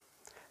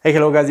Hey,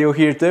 hello guys, Diego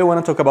here. Today I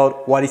want to talk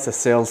about what is a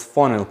sales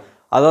funnel.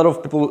 A lot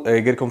of people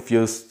get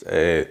confused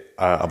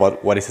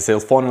about what is a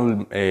sales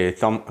funnel.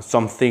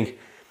 Some think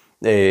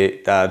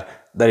that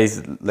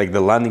is like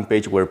the landing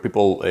page where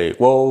people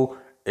go,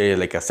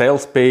 like a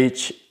sales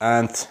page,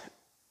 and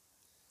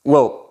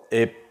well,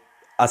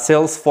 a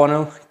sales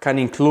funnel can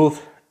include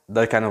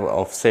that kind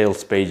of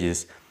sales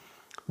pages.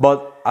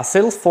 But a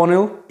sales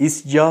funnel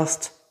is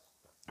just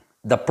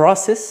the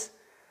process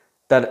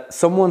that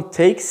someone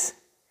takes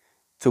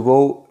to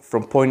go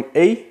from point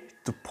A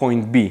to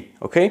point B,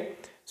 okay?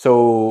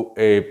 So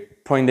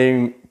point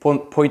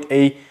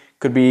A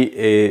could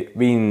be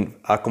being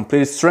a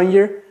complete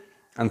stranger,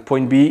 and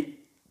point B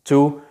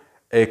to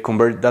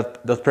convert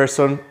that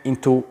person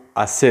into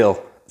a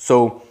sale.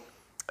 So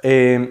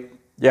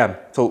yeah,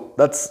 so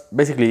that's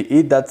basically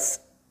it. That's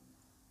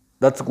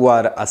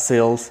what a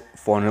sales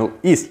funnel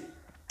is.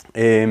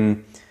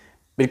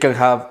 It can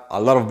have a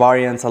lot of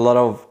variants, a lot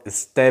of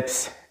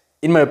steps.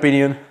 In my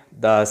opinion,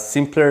 the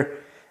simpler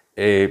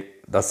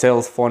the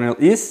sales funnel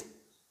is,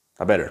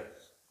 the better.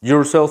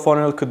 Your sales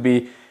funnel could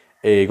be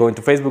going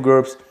to Facebook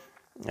groups,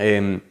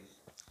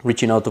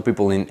 reaching out to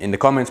people in the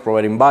comments,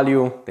 providing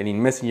value, then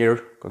in Messenger,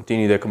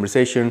 continue the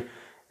conversation,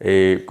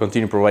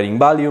 continue providing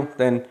value,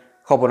 then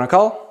hop on a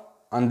call,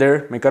 and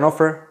there make an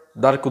offer.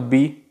 That could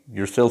be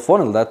your sales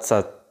funnel. That's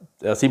a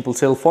simple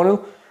sales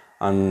funnel,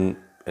 and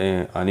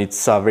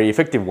it's a very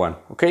effective one,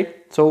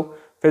 okay? So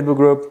Facebook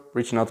group,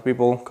 reaching out to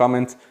people,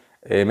 comment,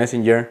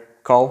 Messenger,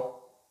 call,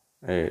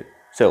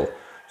 sell.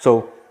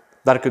 So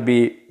that could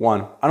be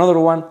one. Another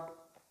one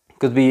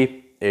could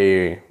be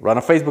run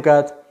a Facebook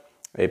ad,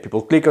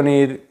 people click on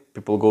it,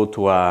 people go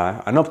to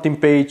an opt-in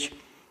page,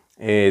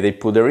 they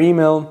put their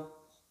email.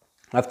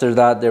 After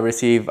that, they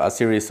receive a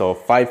series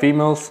of 5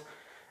 emails,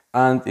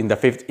 and in the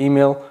 5th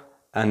email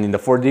and in the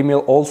 4th email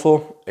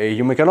also,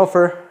 you make an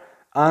offer,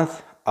 and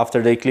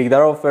after they click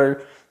that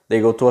offer,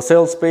 they go to a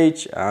sales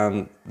page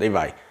and they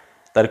buy.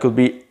 That could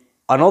be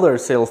another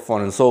sales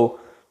funnel. So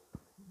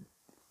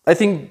I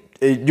think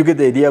you get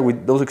the idea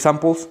with those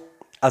examples.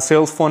 A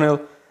sales funnel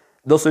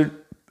doesn't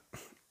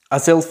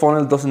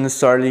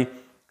necessarily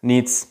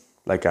needs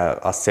like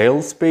a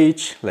sales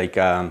page, like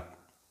an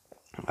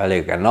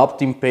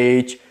opt-in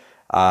page,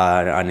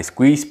 and a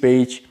squeeze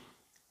page.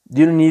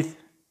 You don't need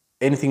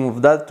anything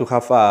of that to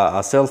have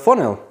a sales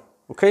funnel,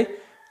 okay?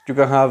 You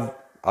can have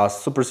a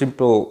super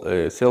simple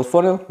sales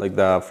funnel, like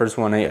the first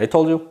one I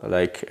told you,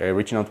 like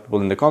reaching out to people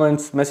in the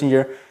comments,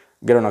 Messenger,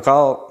 get on a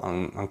call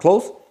and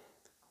close.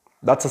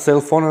 That's a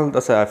sales funnel.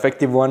 That's an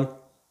effective one.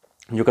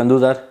 You can do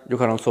that. You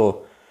can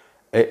also,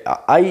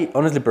 I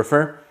honestly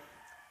prefer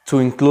to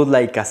include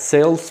like a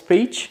sales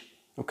page,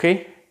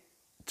 okay?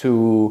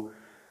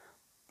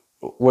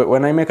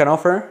 When I make an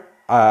offer,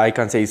 I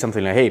can say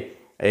something like,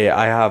 hey,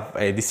 I have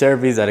this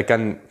service that I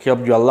can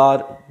help you a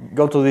lot.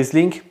 Go to this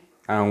link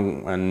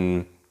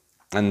and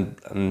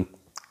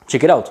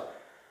check it out.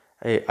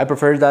 I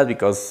prefer that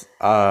because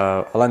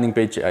a landing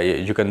page,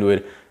 you can do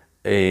it.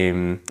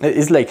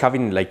 It's like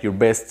having like your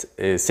best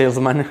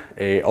salesman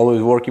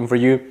always working for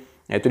you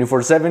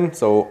 24/7.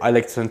 So I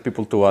like to send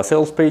people to a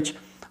sales page.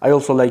 I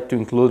also like to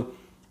include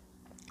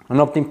an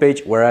opt-in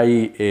page where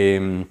I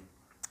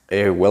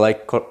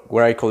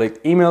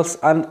collect emails,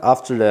 and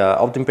after the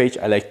opt-in page,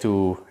 I like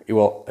to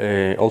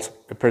also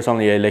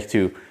personally I like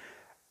to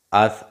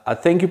add a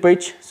thank you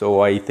page.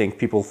 So I thank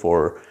people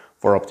for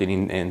opting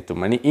in into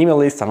my email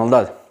list and all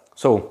that.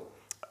 So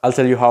I'll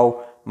tell you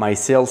how my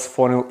sales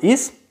funnel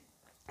is,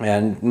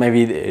 and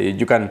maybe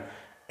you can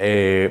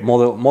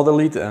model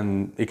it,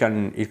 and it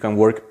can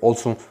work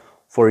also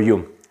for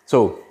you.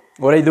 So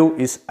what I do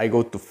is I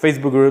go to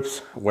Facebook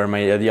groups where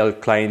my ideal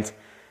client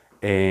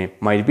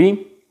might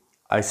be.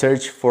 I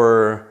search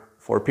for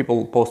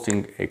people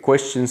posting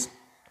questions,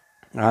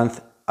 and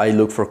I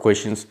look for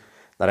questions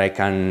that I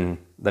can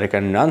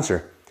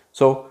answer.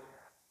 So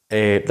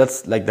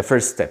that's like the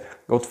first step.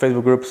 Go to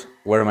Facebook groups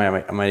where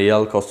my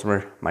ideal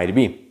customer might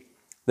be.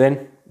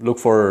 Then look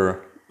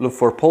for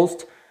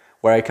posts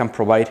where I can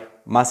provide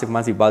massive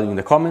value in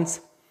the comments.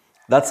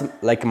 That's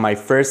like my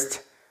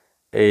first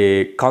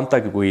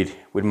contact with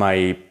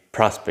my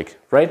prospect,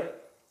 right?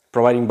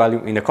 Providing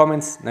value in the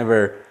comments,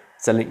 never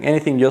selling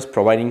anything, just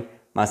providing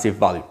massive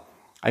value.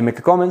 I make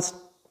a comments,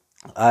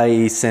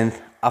 I send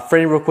a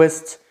friend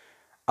request.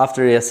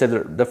 After I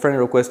send the friend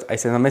request, I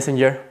send a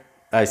messenger.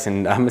 I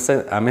send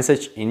a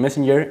message in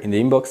Messenger in the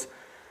inbox,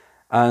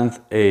 and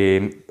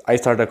I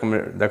start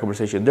the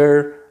conversation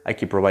there. I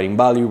keep providing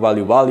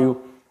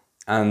value,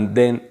 and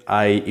then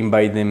I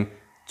invite them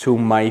to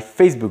my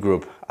Facebook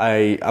group.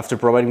 After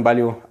providing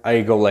value,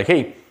 I go like,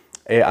 hey,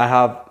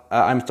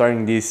 I'm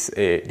starting this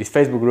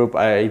Facebook group.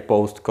 I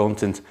post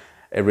content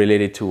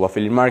related to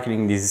affiliate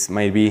marketing. This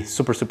might be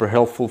super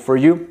helpful for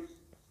you,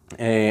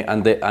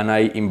 and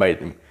I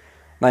invite them.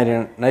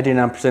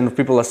 99% of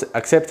people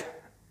accept.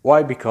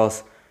 Why?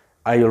 Because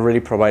I already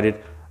provided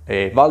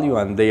value,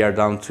 and they are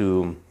down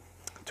to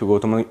go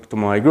to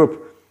my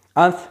group.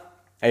 And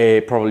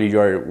probably you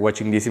are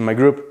watching this in my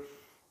group.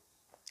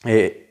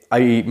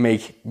 I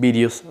make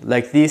videos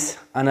like this,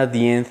 and at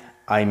the end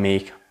I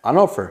make an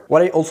offer.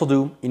 What I also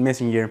do in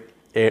Messenger,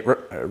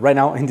 right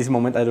now in this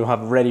moment I don't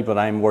have it ready, but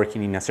I'm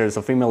working in a series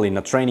of email in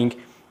a training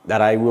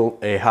that I will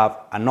have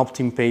an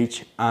opt-in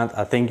page and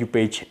a thank you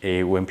page.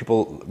 When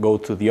people go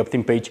to the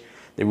opt-in page,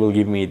 they will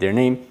give me their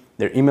name,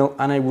 their email,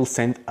 and I will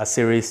send a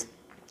series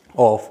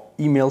of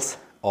emails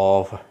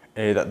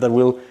that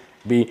will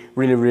be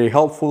really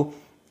helpful.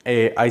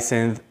 I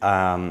send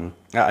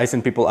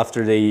people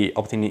after they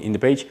opt in the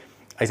page.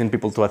 I send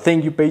people to a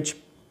thank you page,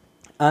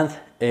 and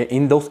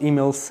in those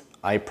emails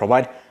I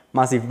provide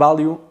massive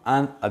value,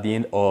 and at the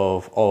end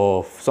of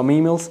some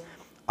emails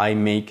I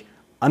make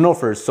an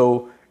offer.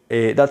 So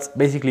that's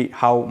basically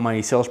how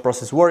my sales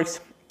process works.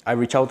 I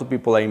reach out to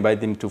people, I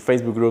invite them to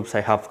Facebook groups,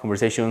 I have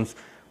conversations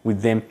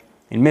with them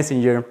in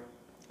Messenger.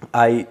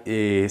 I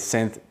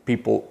send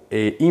people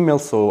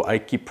emails, so I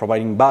keep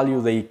providing value,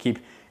 they keep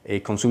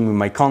consuming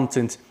my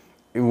content.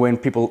 When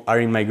people are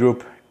in my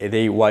group,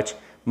 they watch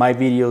my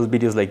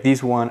videos like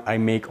this one. I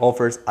make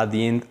offers at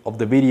the end of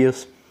the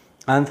videos,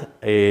 and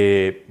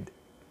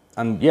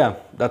yeah,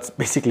 that's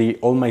basically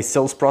all my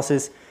sales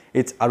process.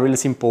 It's a really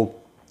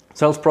simple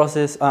sales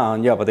process.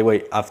 And yeah, by the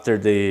way, after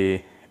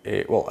the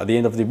at the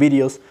end of the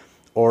videos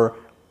or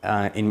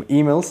in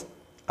emails,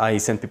 I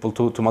send people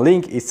to my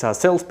link. It's a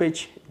sales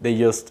page. They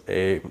just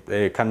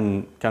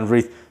can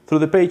read through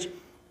the page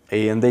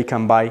and they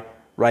can buy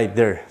right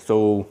there.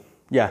 So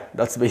yeah,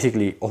 that's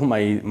basically all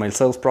my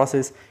sales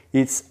process.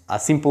 It's a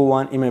simple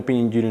one. In my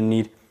opinion, you don't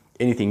need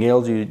anything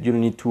else. You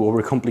don't need to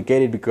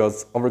overcomplicate it,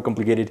 because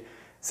overcomplicated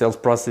sales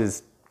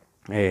process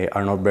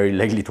are not very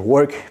likely to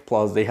work.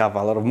 Plus, they have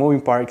a lot of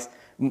moving parts.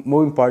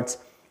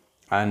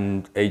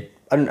 And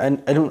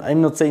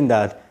I'm not saying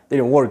that they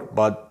don't work,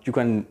 but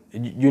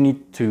you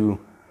need to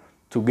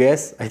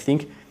guess, I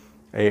think,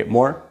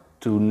 more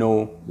to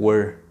know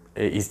where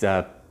is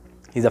the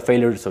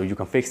failure, so you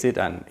can fix it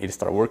and it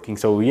start working.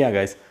 So yeah,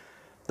 guys,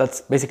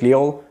 that's basically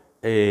all.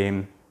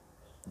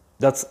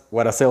 That's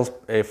what a sales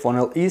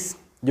funnel is.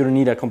 You don't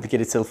need a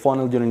complicated sales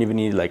funnel. You don't even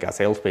need like a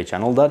sales page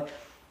and all that.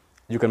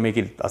 You can make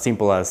it as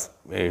simple as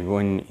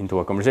going into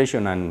a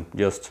conversation and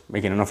just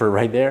making an offer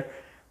right there,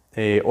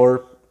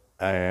 or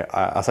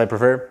as I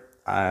prefer,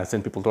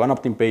 send people to an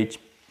opt-in page.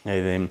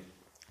 Then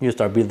you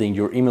start building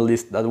your email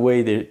list. That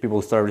way,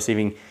 people start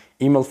receiving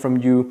emails from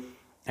you.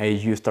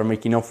 You start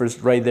making offers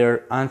right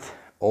there. And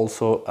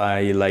also,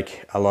 I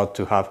like a lot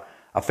to have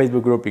a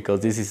Facebook group,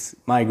 because this is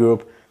my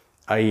group.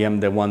 I am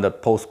the one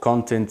that posts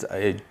content.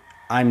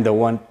 I'm the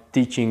one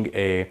teaching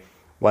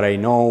what I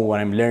know,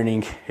 what I'm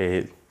learning.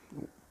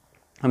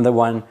 I'm the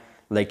one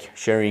like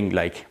sharing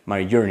like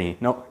my journey.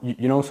 No,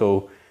 you know.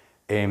 So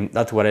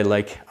that's what I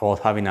like about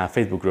having a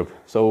Facebook group.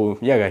 So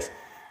yeah, guys,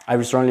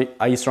 I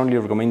strongly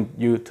recommend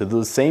you to do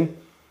the same.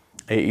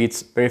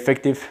 It's very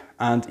effective,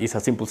 and it's a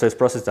simple sales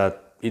process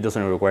that it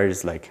doesn't require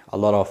like a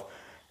lot of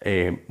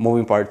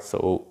moving parts.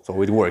 So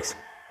it works.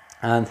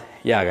 And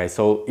yeah, guys,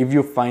 so if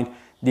you find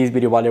this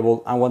video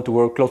valuable and want to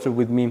work closer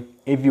with me,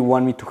 if you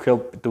want me to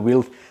help to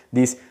build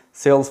this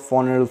sales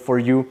funnel for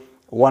you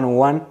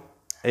one-on-one,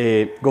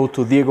 go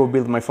to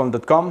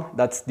diegobuildmyfunnel.com.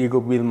 That's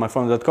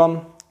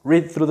diegobuildmyfunnel.com.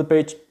 Read through the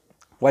page,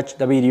 watch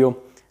the video.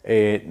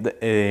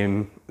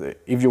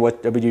 If you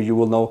watch the video, you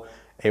will know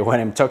what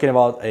I'm talking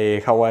about,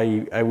 how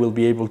I will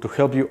be able to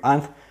help you.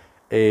 And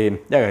yeah,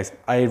 guys,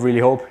 I really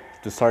hope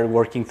to start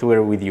working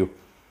together with you.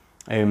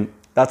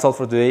 That's all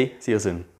for today. See you soon.